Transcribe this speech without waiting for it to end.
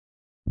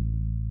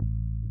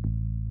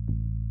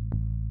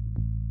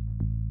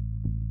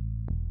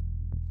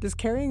Does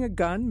carrying a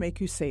gun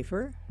make you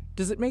safer?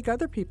 Does it make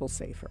other people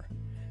safer?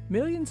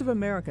 Millions of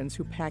Americans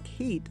who pack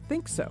heat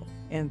think so,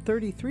 and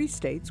 33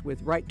 states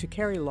with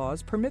right-to-carry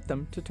laws permit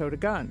them to tote a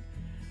gun.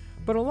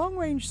 But a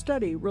long-range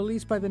study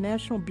released by the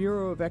National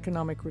Bureau of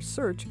Economic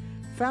Research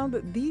found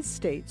that these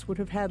states would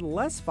have had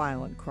less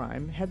violent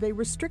crime had they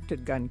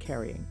restricted gun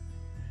carrying.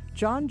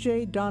 John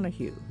J.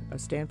 Donohue, a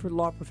Stanford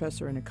law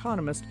professor and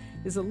economist,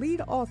 is a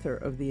lead author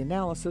of the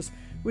analysis,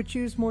 which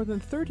used more than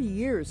 30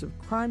 years of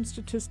crime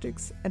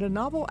statistics and a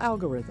novel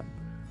algorithm.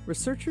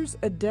 Researchers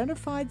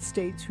identified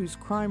states whose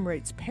crime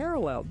rates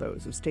paralleled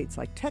those of states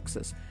like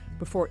Texas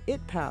before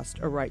it passed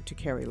a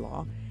right-to-carry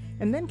law,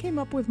 and then came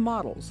up with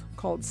models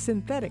called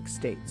synthetic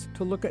states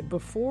to look at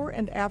before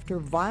and after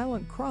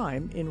violent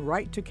crime in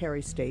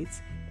right-to-carry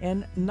states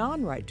and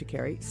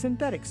non-right-to-carry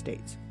synthetic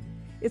states.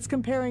 It's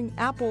comparing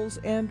apples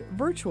and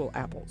virtual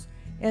apples.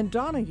 And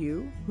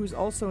Donohue, who's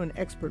also an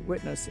expert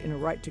witness in a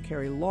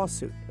right-to-carry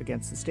lawsuit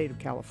against the state of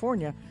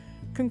California,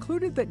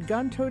 concluded that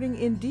gun-toting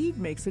indeed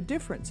makes a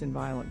difference in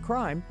violent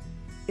crime.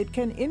 It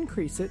can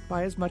increase it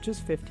by as much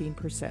as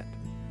 15%.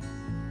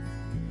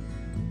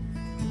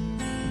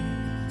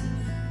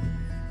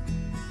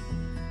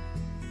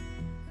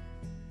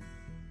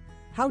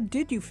 How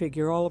did you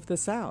figure all of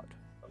this out?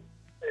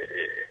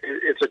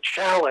 It's a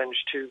challenge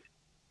to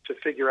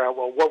figure out,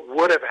 well, what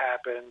would have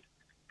happened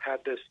had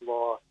this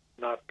law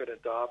not been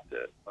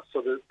adopted.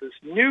 So this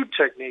new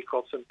technique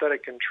called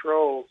synthetic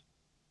controls,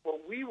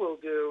 what we will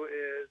do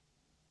is,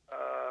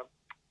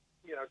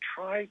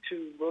 try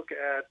to look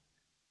at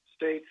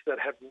states that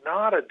have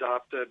not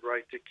adopted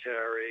right to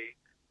carry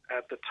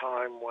at the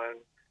time when,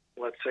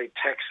 let's say,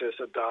 Texas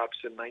adopts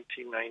in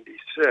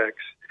 1996.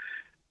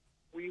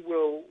 We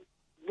will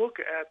look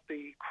at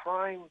the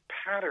crime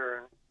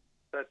pattern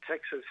that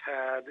Texas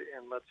had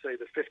in, let's say,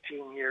 the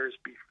 15 years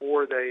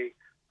before they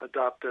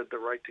adopted the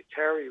right to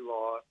carry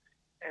law,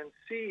 and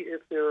see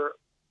if there are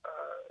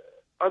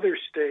other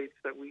states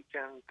that we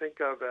can think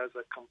of as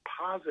a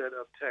composite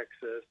of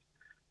Texas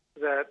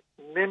that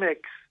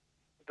mimics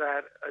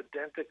that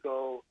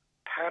identical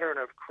pattern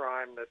of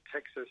crime that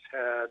Texas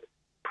had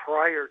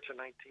prior to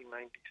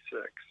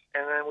 1996.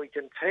 And then we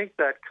can take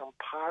that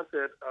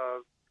composite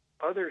of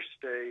other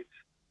states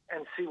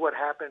and see what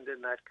happened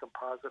in that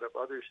composite of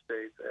other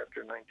states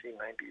after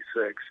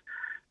 1996.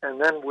 And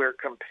then we're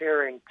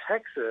comparing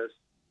Texas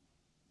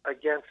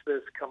against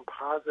this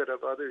composite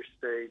of other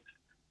states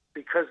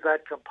because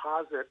that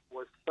composite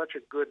was such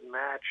a good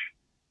match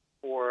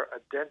for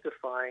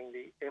identifying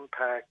the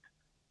impact,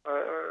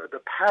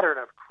 the pattern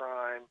of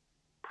crime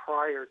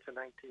prior to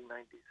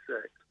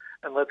 1996.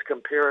 And let's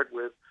compare it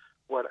with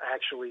what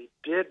actually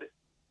did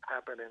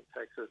happen in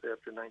Texas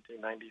after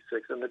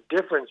 1996. And the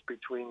difference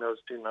between those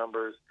two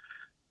numbers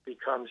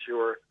becomes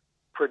your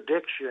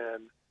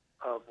prediction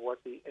of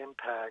what the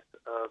impact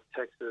of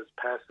Texas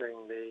passing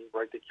the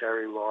right to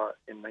carry law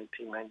in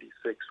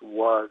 1996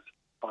 was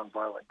on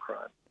violent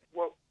crime.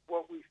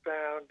 What we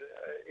found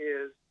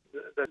is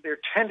that there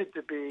tended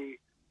to be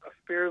a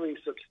fairly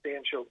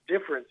substantial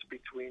difference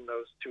between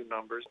those two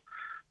numbers,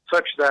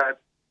 such that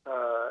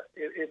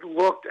it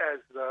looked as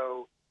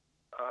though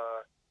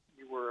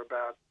you were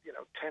about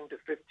 10 to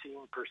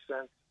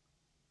 15%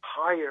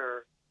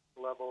 higher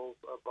levels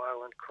of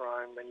violent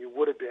crime than you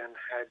would have been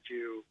had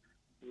you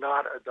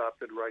not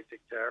adopted right to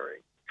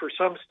carry. For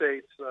some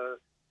states,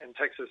 and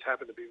Texas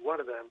happened to be one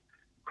of them,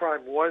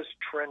 crime was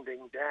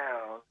trending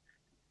down,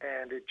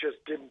 and it just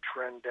didn't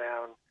trend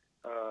down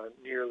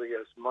nearly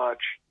as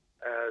much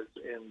as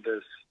in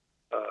this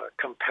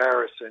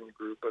comparison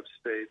group of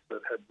states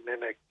that had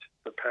mimicked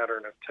the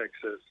pattern of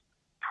Texas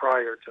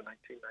prior to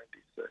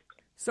 1996.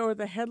 So are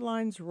the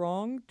headlines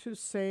wrong to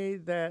say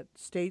that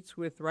states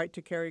with right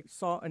to carry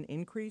saw an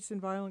increase in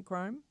violent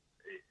crime?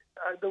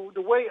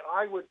 The way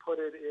I would put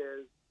it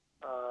is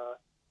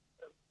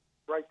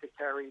right to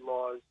carry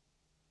laws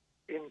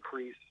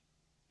increase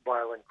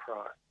violent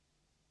crime.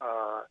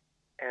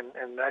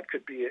 And that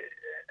could be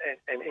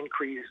an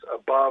increase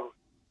above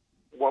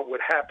what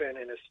would happen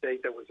in a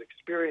state that was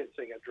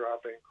experiencing a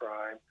drop in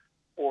crime,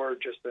 or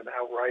just an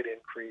outright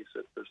increase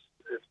if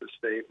the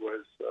state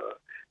was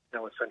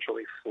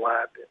essentially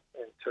flat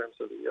in terms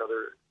of the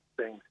other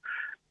things.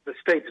 The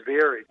states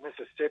varied.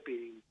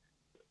 Mississippi,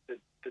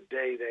 the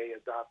day they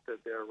adopted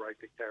their right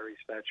to carry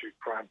statute,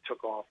 crime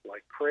took off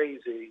like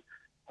crazy.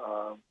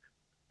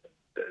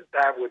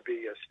 That would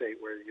be a state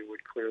where you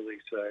would clearly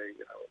say,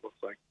 it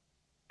looks like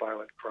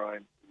violent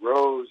crime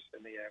rose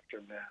in the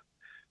aftermath.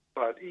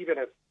 But even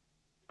if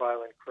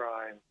violent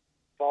crime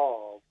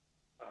falls,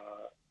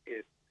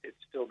 it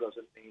still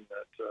doesn't mean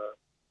that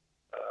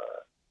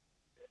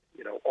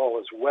all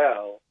is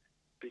well,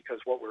 because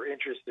what we're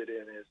interested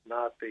in is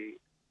not the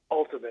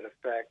ultimate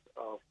effect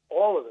of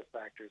all of the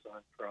factors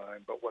on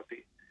crime, but what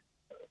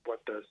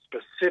the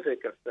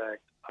specific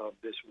effect of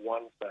this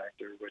one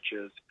factor, which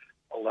is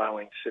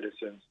allowing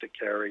citizens to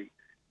carry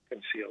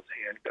concealed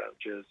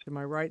handguns. Am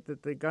I right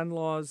that the gun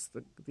laws,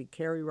 the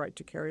right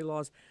to carry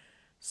laws,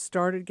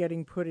 started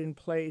getting put in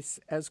place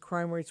as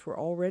crime rates were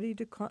already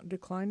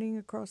declining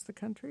across the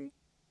country?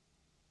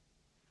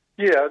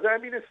 Yeah, I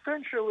mean,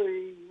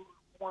 essentially,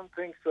 one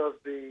thinks of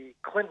the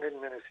Clinton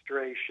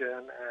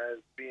administration as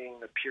being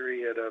the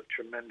period of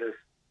tremendous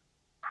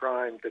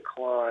crime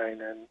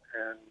decline, and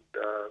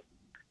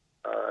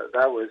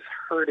that was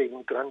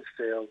hurting gun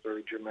sales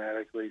very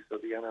dramatically. So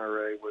the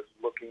NRA was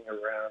looking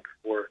around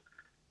for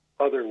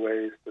other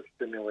ways to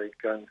stimulate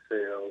gun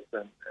sales,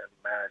 and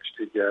managed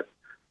to get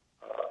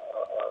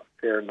a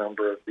fair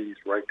number of these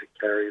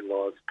right-to-carry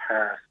laws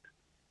passed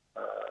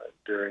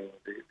during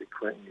the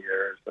Clinton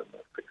years and the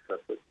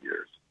successive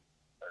years.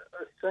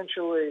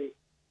 Essentially,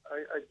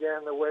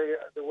 again, the way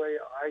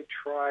I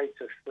try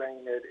to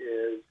frame it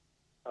is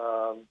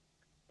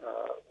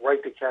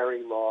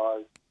right-to-carry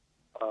laws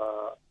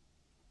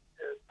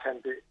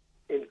tend to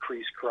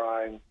increase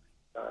crime,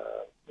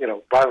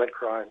 violent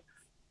crime,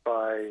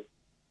 by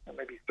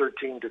maybe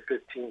 13 to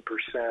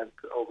 15%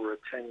 over a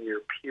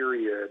 10-year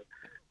period.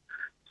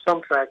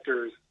 Some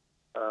factors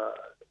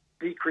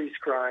decrease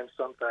crime,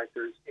 some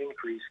factors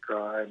increase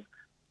crime.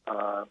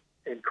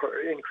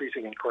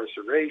 Increasing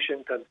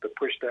incarceration tends to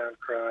push down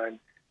crime.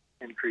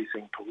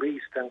 Increasing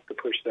police tends to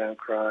push down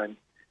crime.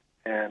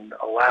 And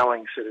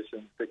allowing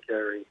citizens to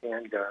carry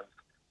handguns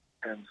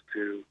tends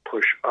to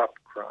push up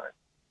crime.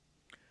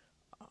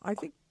 I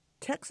think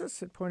Texas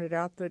had pointed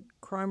out that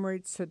crime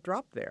rates had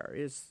dropped there.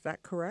 Is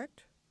that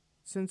correct?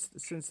 Since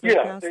they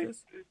passed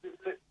this?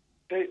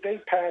 They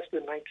passed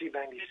in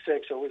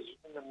 1996. So it was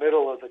in the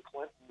middle of the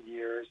Clinton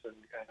years, and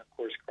of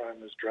course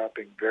crime was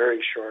dropping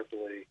very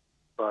sharply.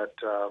 But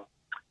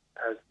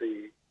as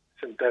the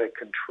synthetic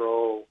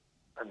control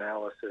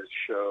analysis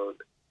showed,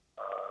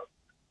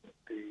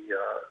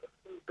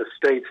 the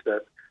states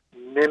that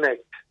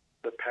mimicked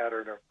the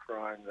pattern of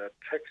crime that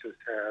Texas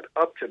had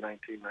up to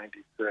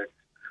 1996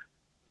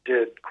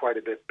 did quite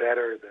a bit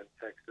better than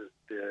Texas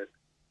did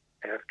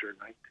after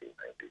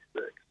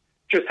 1996.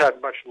 Just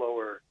had much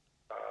lower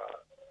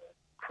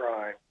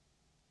crime,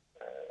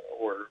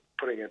 or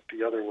putting it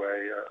the other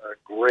way, a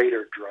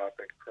greater drop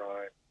in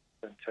crime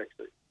than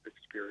Texas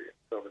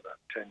experienced over that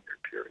 10-year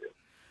period.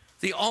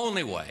 The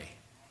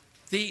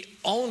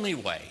only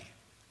way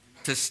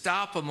to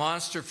stop a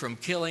monster from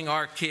killing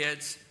our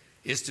kids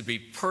is to be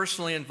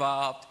personally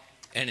involved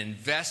and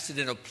invested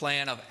in a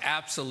plan of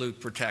absolute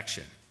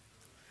protection.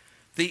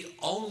 The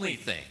only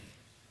thing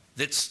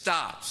that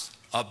stops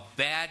a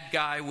bad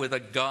guy with a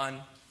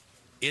gun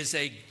is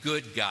a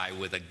good guy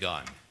with a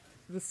gun.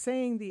 The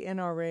saying the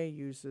NRA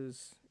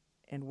uses,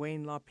 and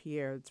Wayne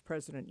LaPierre, its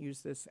president,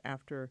 used this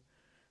after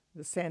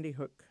the Sandy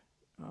Hook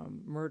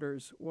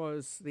murders,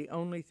 was the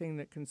only thing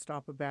that can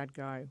stop a bad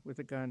guy with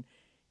a gun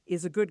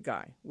is a good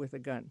guy with a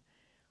gun.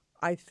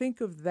 I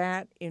think of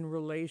that in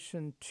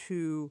relation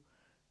to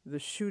the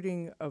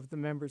shooting of the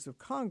members of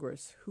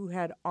Congress who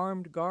had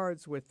armed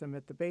guards with them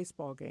at the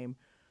baseball game,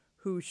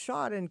 who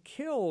shot and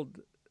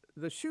killed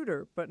the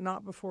shooter, but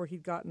not before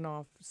he'd gotten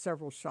off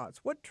several shots.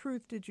 What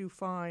truth did you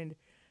find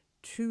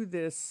to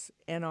this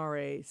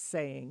NRA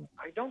saying?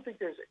 I don't think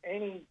there's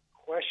any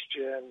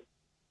question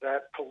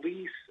that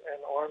police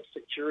and armed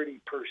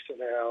security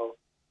personnel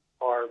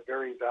are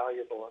very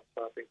valuable in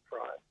stopping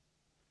crime.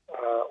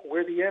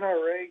 Where the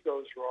NRA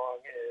goes wrong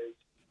is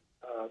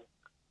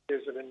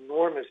there's an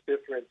enormous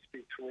difference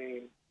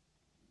between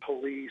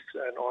police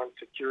and armed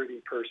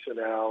security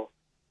personnel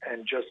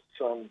and just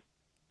some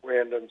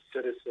random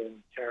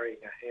citizen carrying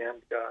a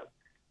handgun.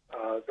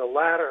 The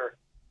latter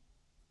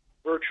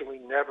virtually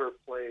never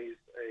plays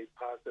a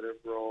positive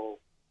role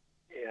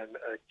in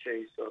a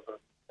case of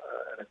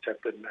an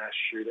attempted mass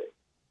shooting.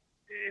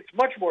 It's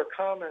much more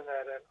common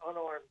that an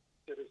unarmed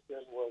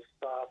citizen will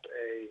stop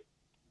a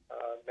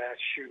mass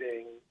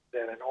shooting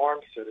than an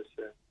armed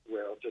citizen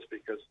will, just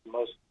because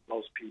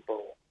most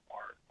people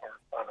are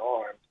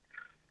unarmed.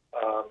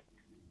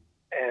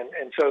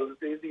 And so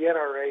the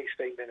NRA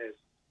statement is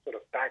sort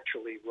of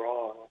factually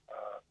wrong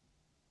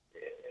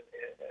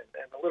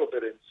and a little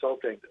bit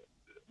insulting.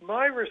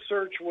 My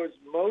research was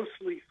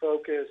mostly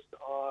focused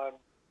on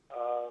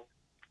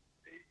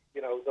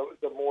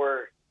the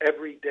more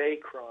everyday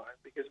crime,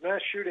 because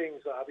mass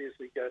shootings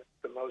obviously get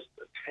the most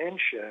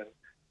attention,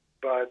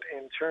 but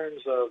in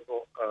terms of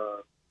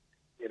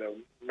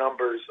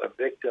numbers of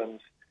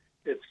victims,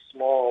 it's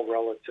small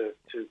relative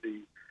to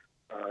the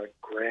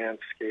grand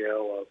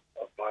scale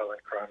of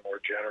violent crime more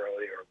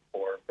generally,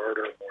 or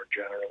murder more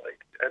generally.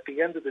 At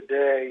the end of the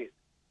day,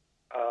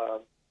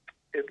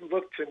 it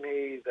looked to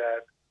me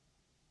that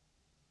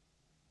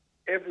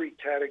every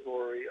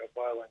category of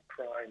violent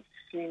crime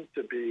seemed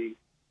to be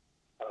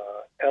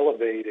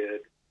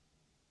elevated.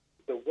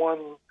 The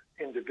one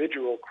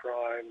individual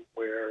crime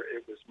where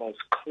it was most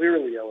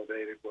clearly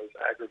elevated was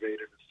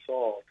aggravated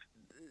assault.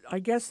 I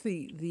guess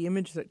the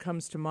image that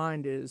comes to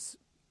mind is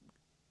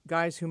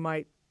guys who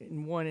might,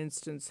 in one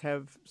instance,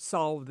 have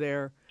solved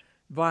their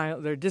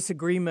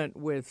disagreement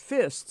with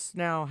fists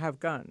now have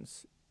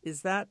guns.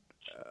 Is that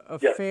a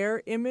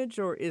fair image,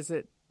 or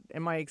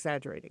am I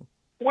exaggerating?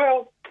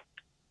 Well,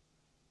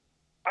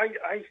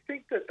 I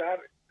think that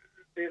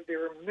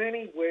there are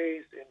many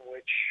ways in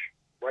which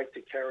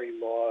right-to-carry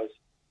laws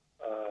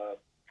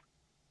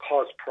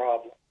cause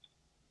problems.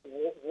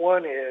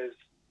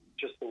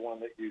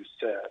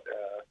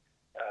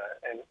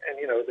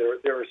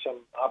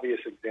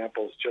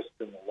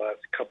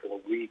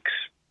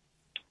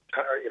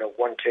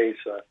 one case,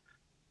 a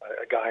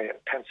guy in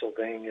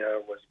Pennsylvania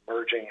was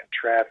merging in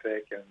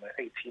traffic, and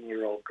an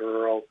 18-year-old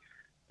girl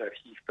that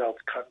he felt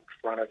cut in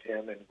front of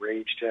him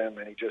enraged him,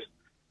 and he just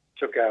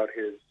took out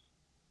his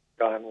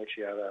gun, which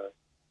he had a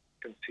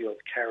concealed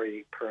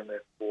carry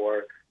permit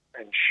for,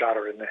 and shot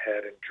her in the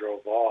head and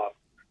drove off,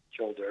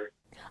 killed her.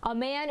 A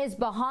man is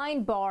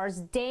behind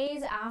bars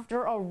days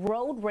after a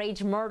road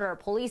rage murder.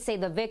 Police say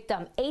the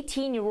victim,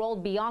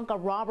 18-year-old Bianca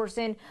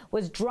Robertson,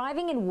 was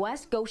driving in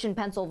West Goshen,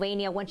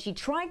 Pennsylvania when she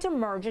tried to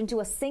merge into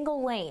a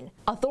single lane.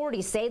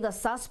 Authorities say the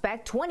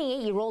suspect,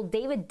 28-year-old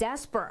David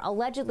Desper,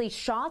 allegedly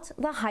shot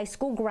the high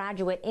school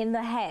graduate in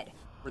the head.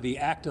 For the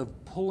act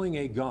of pulling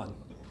a gun,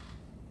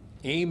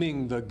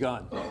 aiming the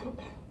gun,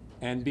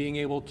 and being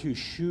able to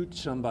shoot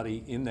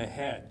somebody in the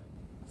head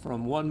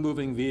from one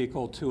moving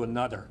vehicle to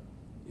another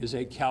is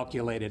a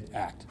calculated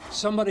act.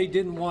 Somebody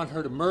didn't want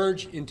her to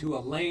merge into a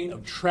lane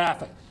of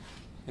traffic,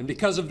 and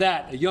because of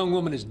that, a young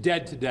woman is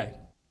dead today.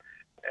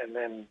 And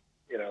then,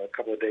 a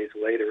couple of days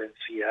later in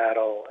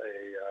Seattle,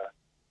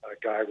 a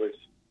guy was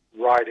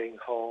riding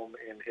home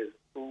in his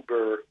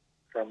Uber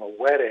from a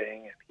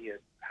wedding, and he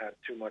had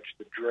too much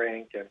to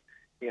drink, and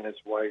he and his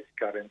wife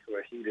got into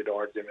a heated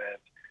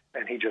argument,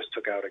 and he just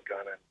took out a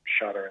gun and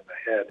shot her in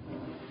the head.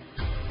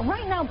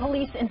 Right now,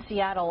 police in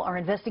Seattle are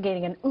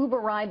investigating an Uber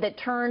ride that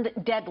turned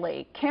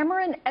deadly.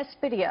 Cameron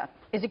Espitia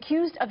is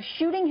accused of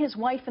shooting his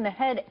wife in the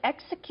head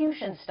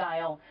execution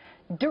style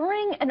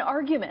during an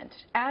argument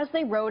as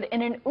they rode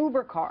in an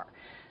Uber car.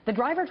 The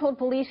driver told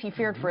police he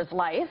feared for his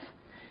life,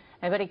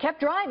 but he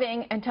kept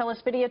driving until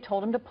Espitia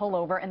told him to pull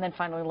over and then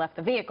finally left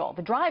the vehicle.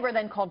 The driver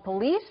then called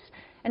police,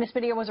 and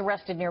Espitia was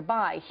arrested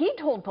nearby. He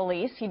told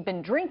police he'd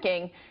been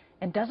drinking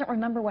and doesn't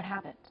remember what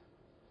happened.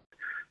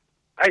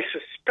 I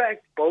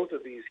suspect both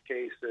of these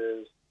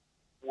cases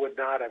would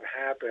not have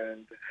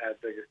happened had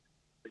the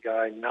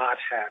guy not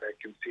had a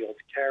concealed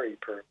carry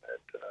permit.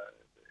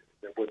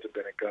 There would have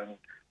been a gun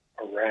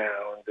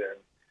around, and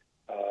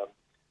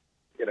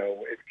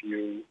if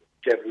you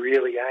get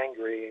really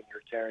angry and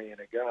you're carrying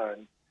a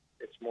gun,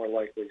 it's more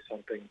likely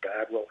something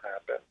bad will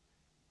happen.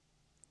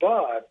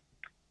 But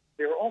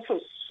there are also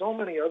so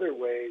many other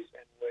ways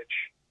in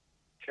which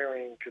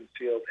carrying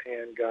concealed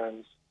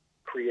handguns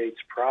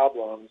creates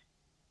problems.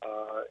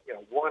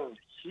 One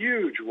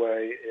huge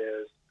way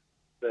is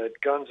that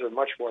guns are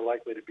much more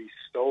likely to be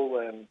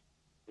stolen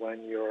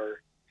when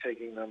you're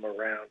taking them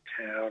around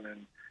town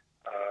and,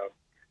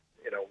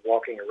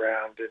 walking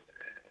around.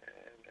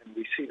 And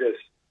we see this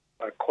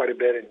quite a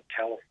bit in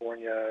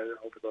California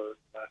over the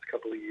last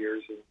couple of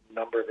years, a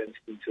number of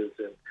instances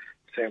in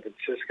San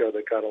Francisco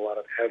that got a lot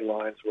of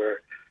headlines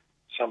where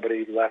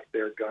somebody left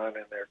their gun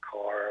in their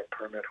car, a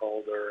permit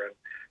holder, and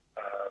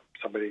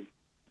somebody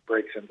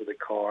breaks into the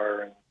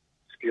car and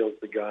steals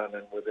the gun,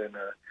 and within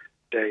a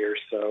day or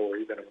so, or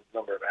even a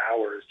number of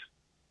hours,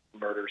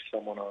 murders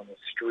someone on the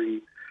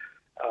street.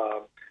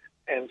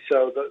 And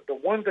so the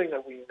one thing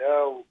that we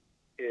know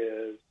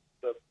is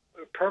the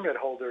permit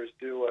holders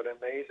do an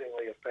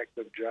amazingly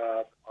effective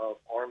job of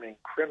arming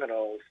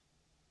criminals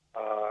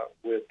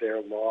with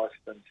their lost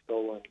and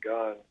stolen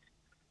guns.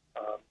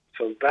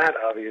 So that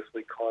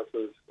obviously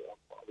causes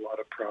a lot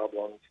of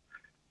problems.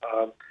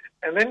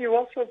 And then you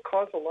also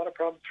cause a lot of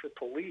problems for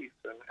police,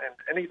 and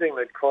anything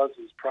that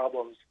causes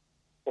problems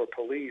for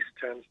police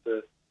tends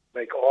to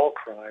make all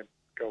crime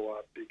go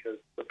up, because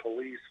the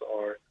police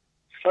are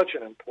such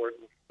an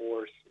important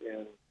force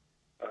in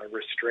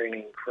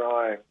restraining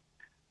crime.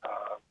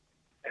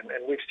 And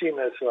we've seen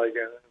this like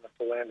in the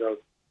Philando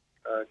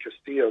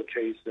Castillo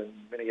case in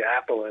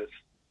Minneapolis,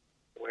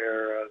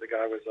 where the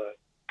guy was a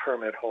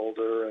permit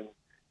holder, and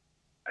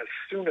as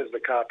soon as the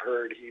cop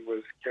heard he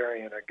was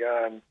carrying a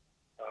gun,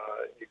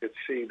 you could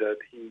see that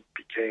he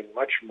became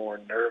much more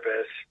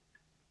nervous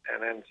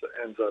and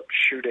ends up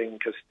shooting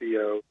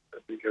Castillo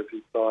because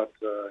he thought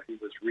he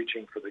was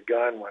reaching for the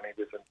gun when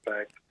he was in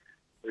fact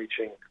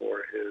reaching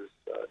for his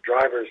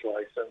driver's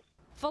license.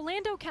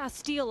 Philando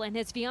Castile and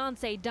his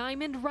fiancée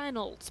Diamond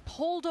Reynolds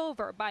pulled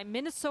over by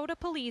Minnesota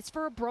police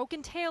for a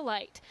broken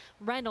taillight.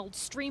 Reynolds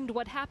streamed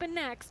what happened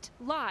next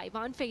live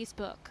on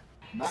Facebook.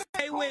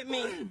 Stay with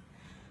me.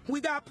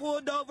 We got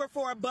pulled over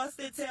for a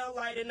busted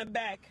taillight in the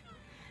back.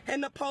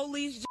 And the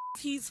police,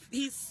 he's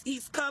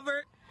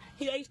covered.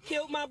 They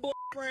killed my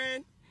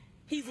boyfriend.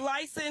 He's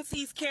licensed.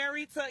 He's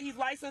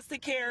licensed to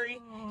carry.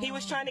 He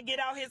was trying to get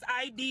out his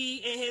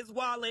ID and his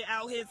wallet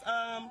out his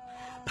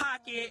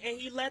pocket, and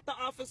he let the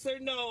officer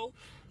know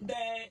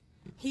that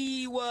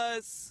he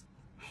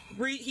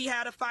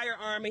had a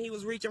firearm and he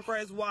was reaching for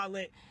his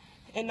wallet,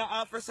 and the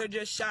officer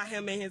just shot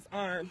him in his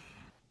arm.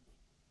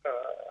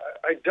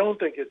 I don't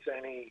think it's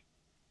any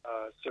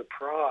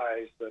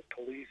surprise that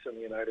police in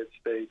the United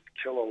States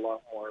kill a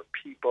lot more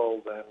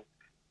people than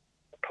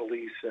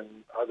police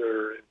in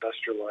other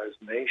industrialized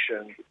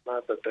nations. It's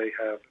not that they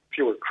have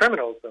fewer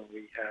criminals than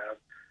we have,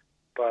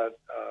 but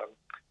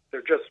there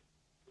are just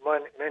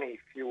many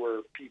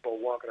fewer people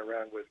walking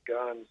around with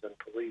guns, and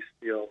police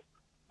feel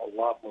a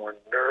lot more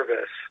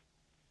nervous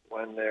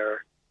when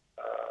they're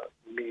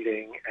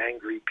meeting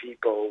angry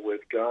people with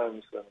with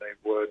guns than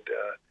they would,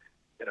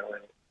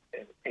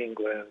 in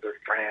England or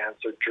France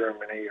or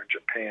Germany or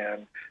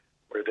Japan,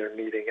 where they're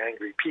meeting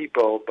angry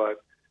people.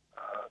 But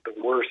the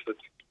worst that's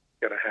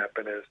going to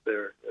happen is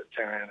they're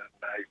carrying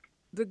a knife.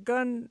 The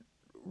gun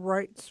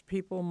rights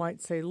people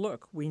might say,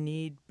 look, we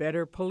need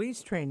better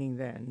police training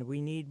then.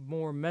 We need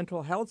more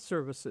mental health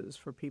services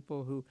for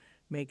people who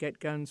may get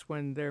guns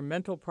when their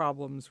mental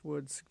problems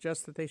would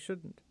suggest that they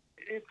shouldn't.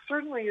 It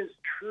certainly is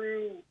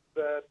true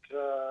that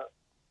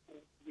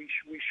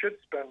we should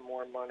spend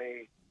more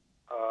money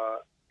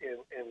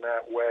in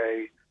that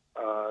way.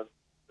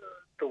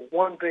 The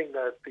one thing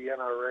that the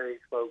NRA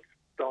folks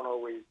don't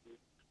always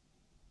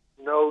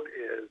note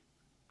is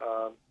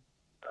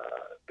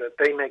that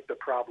they make the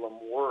problem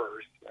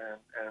worse,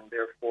 and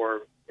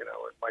therefore, it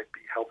might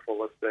be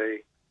helpful if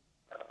they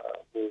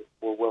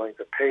were willing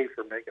to pay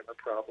for making the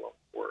problem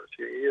worse.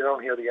 You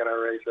don't hear the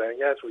NRA saying,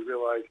 yes, we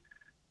realize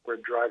we're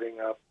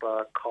driving up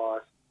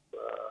costs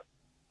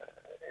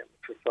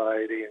in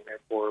society, and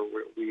therefore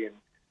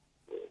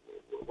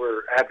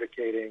we're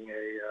advocating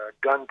a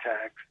gun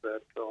tax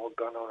that all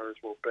gun owners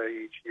will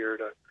pay each year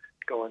to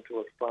go into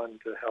a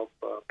fund to help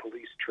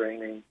police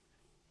training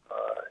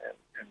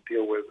and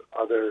deal with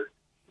other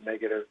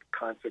negative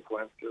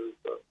consequences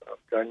of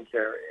gun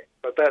carrying.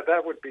 But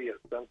that would be a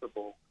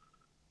sensible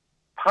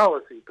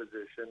policy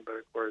position. But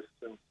of course,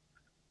 since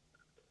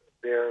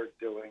they're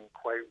doing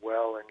quite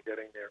well in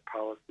getting their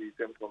policies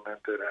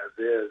implemented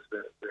as is,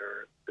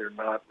 they're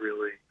not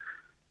really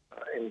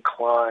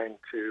inclined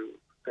to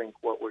think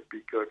what would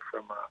be good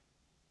from a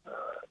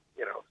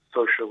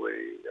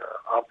socially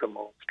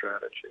optimal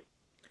strategy.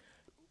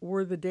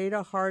 Were the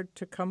data hard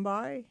to come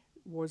by?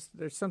 Was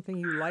there something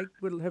you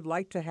would have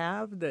liked to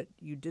have that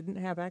you didn't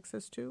have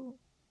access to?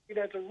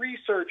 As a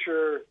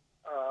researcher,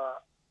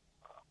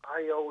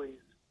 I always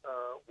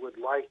would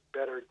like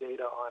better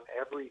data on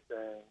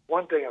everything.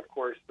 One thing, of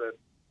course, that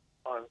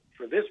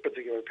for this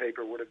particular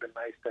paper would have been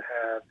nice to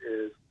have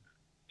is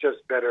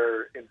just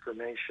better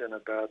information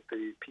about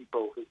the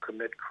people who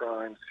commit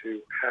crimes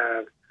who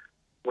have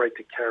right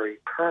to carry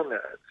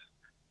permits.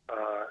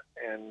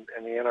 And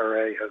the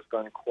NRA has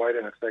done quite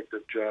an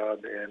effective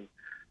job in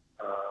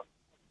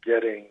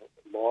getting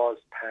laws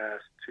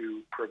passed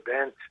to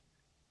prevent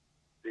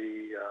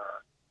the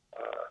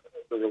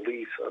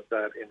release of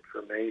that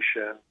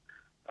information.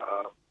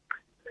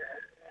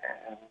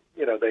 And,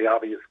 they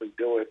obviously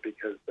do it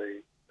because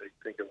they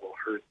think it will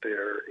hurt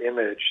their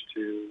image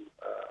to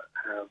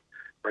have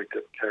right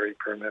to carry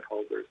permit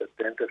holders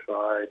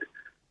identified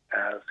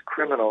as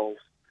criminals.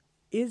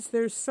 Is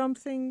there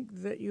something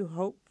that you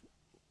hope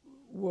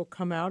will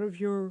come out of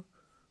your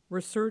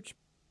research?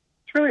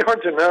 It's really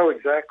hard to know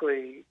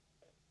exactly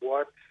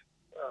what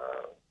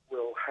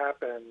will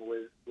happen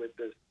with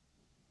this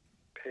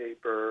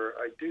paper.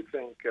 I do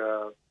think,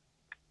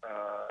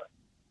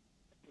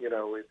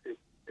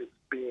 it's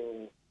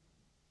being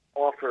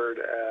offered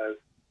as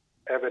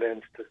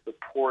evidence to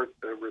support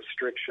the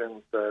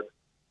restrictions that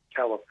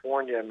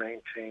California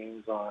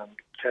maintains on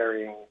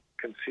carrying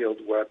concealed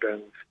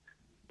weapons,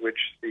 which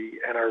the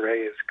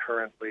NRA is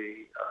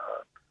currently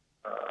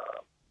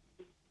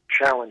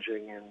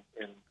challenging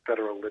in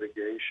federal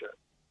litigation.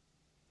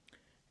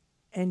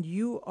 And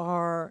you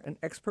are an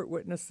expert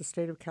witness the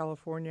state of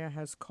California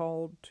has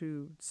called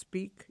to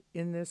speak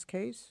in this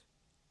case?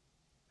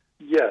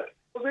 Yes.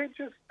 Well, they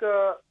just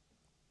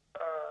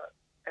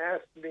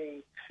asked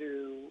me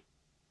to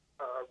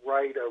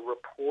write a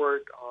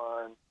report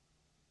on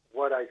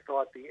what I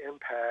thought the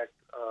impact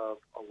of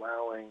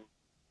allowing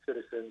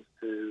citizens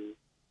to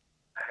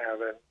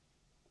have a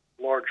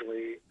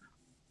largely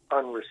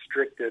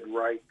unrestricted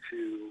right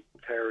to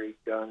carry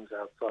guns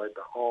outside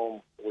the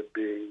home would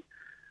be.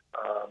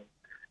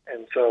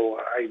 And so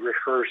I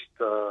rehearsed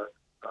the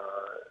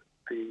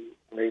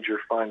major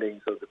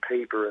findings of the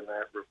paper in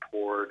that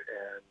report,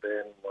 and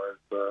then was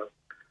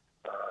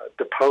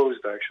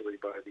deposed actually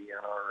by the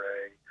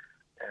NRA,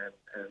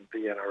 and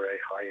the NRA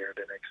hired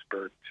an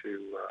expert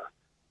to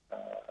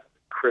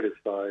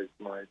criticize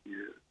my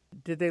views.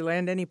 Did they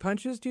land any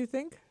punches, do you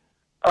think?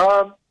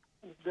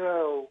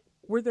 No.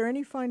 Were there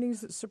any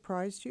findings that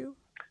surprised you?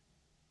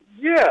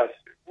 Yes.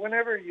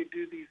 Whenever you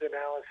do these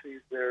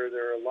analyses,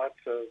 there are lots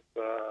of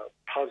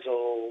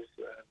puzzles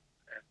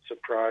and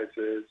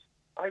surprises.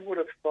 I would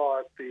have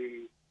thought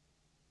the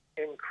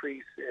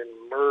increase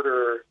in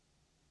murder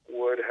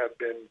would have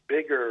been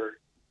bigger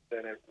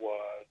than it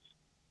was,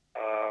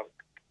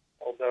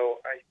 although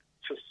I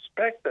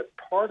suspect that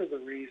part of the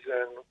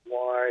reason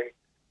why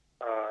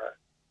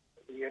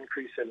the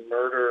increase in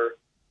murder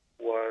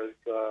was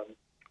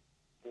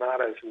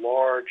not as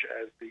large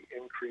as the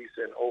increase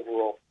in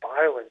overall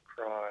violent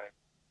crime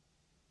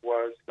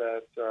was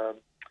that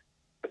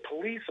the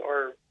police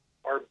are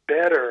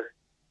better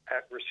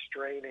at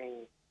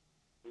restraining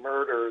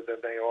murder than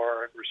they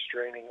are at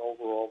restraining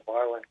overall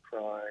violent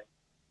crime.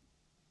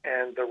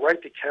 And the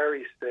right to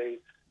carry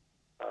states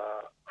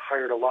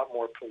hired a lot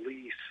more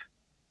police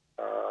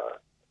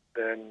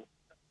than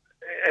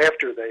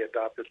after they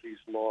adopted these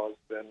laws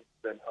than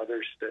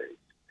other states.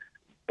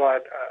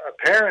 But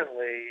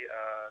apparently,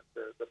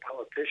 the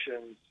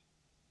politicians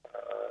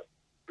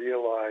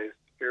realized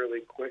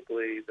fairly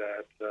quickly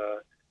that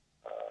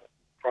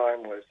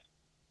crime was,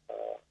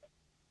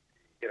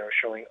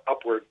 showing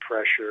upward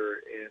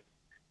pressure in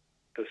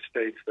the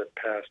states that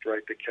passed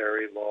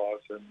right-to-carry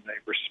laws, and they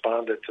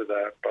responded to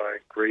that by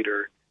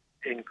greater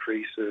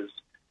increases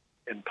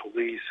in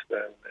police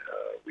than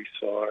we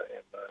saw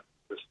in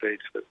the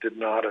states that did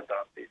not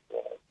adopt these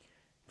laws.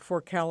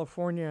 For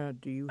California,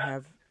 do you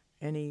have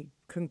any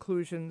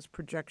conclusions,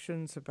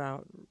 projections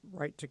about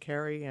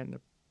right-to-carry and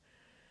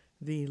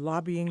the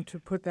lobbying to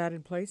put that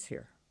in place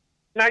here?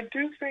 And I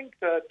do think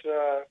that,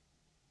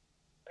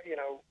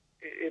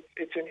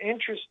 it's an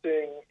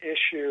interesting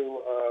issue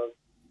of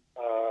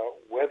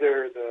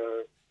whether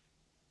the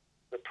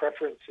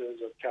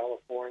preferences of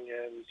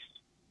Californians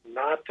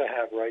not to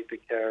have right to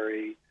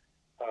carry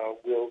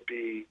will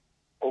be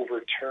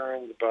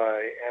overturned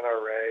by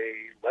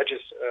NRA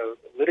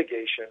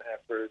litigation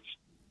efforts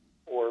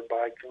or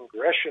by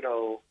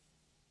congressional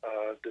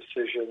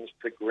decisions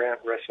to grant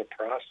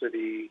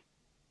reciprocity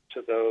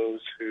to those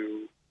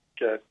who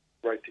get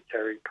right to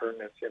carry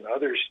permits in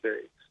other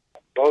states.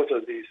 Both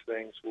of these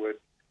things would,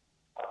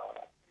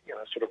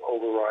 sort of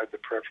override the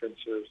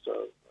preferences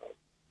of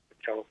the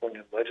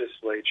California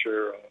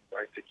legislature on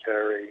right to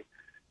carry,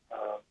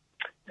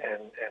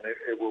 and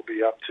it will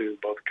be up to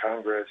both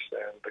Congress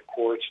and the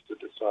courts to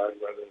decide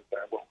whether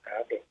that will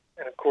happen.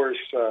 And of course,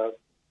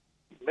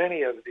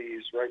 many of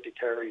these right to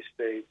carry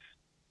states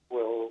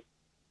will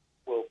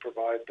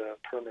provide the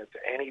permit to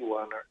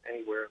anyone or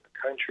anywhere in the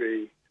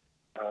country,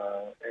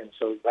 and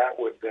so that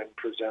would then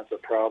present a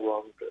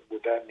problem.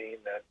 Would that mean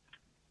that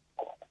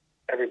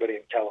everybody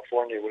in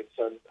California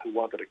who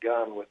wanted a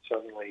gun would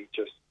suddenly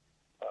just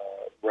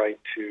write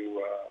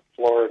to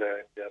Florida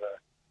and get a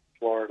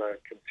Florida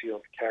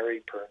concealed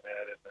carry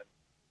permit and then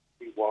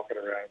be walking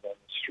around on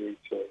the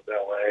streets of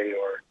L.A.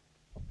 or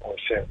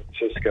San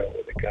Francisco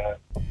with a gun?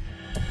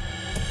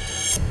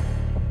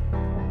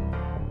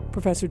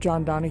 Professor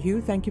John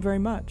Donohue, thank you very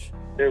much.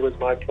 It was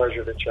my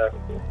pleasure to chat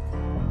with you.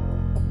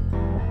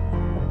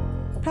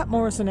 Pat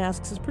Morrison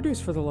Asks is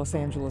produced for the Los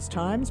Angeles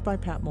Times by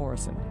Pat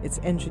Morrison. It's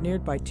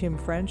engineered by Tim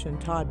French and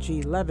Todd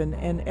G. Levin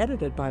and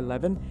edited by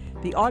Levin.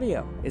 The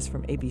audio is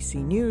from ABC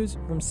News,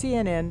 from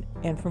CNN,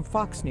 and from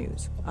Fox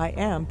News. I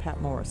am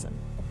Pat Morrison.